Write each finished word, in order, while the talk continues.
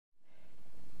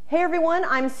Hey everyone,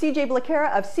 I'm CJ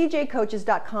Blaquera of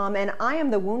cjcoaches.com and I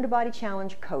am the WundaBody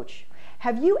Challenge coach.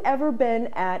 Have you ever been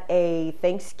at a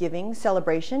Thanksgiving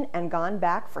celebration and gone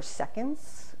back for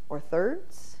seconds or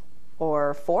thirds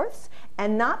or fourths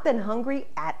and not been hungry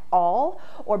at all?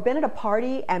 Or been at a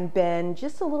party and been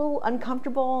just a little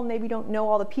uncomfortable, maybe don't know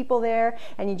all the people there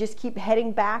and you just keep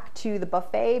heading back to the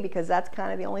buffet because that's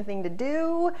kind of the only thing to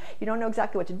do. You don't know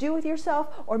exactly what to do with yourself.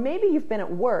 Or maybe you've been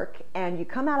at work and you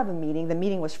come out of a meeting, the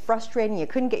meeting was frustrating, you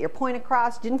couldn't get your point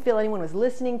across, didn't feel anyone was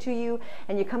listening to you,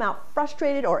 and you come out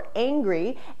frustrated or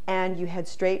angry and you head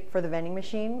straight for the vending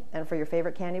machine and for your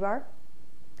favorite candy bar.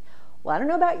 Well, I don't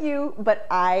know about you, but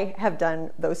I have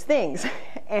done those things.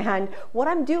 And what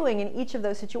I'm doing in each of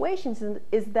those situations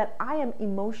is that I am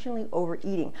emotionally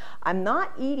overeating. I'm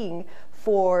not eating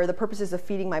for the purposes of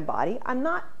feeding my body. I'm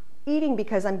not eating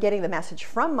because I'm getting the message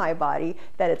from my body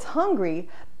that it's hungry,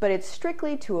 but it's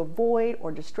strictly to avoid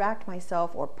or distract myself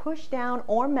or push down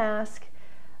or mask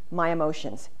my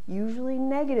emotions, usually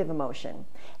negative emotion.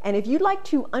 And if you'd like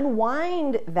to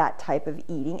unwind that type of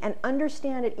eating and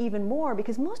understand it even more,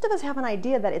 because most of us have an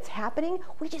idea that it's happening,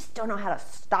 we just don't know how to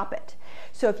stop it.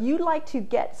 So if you'd like to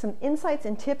get some insights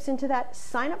and tips into that,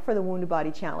 sign up for the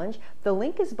WundaBody Challenge. The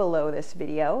link is below this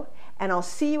video, and I'll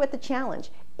see you at the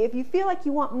challenge. If you feel like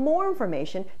you want more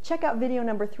information, check out video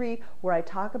number 3 where I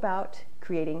talk about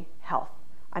creating health.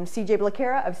 I'm CJ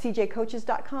Blaquera of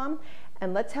cjcoaches.com,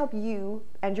 and let's help you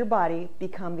and your body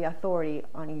become the authority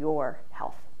on your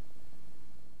health.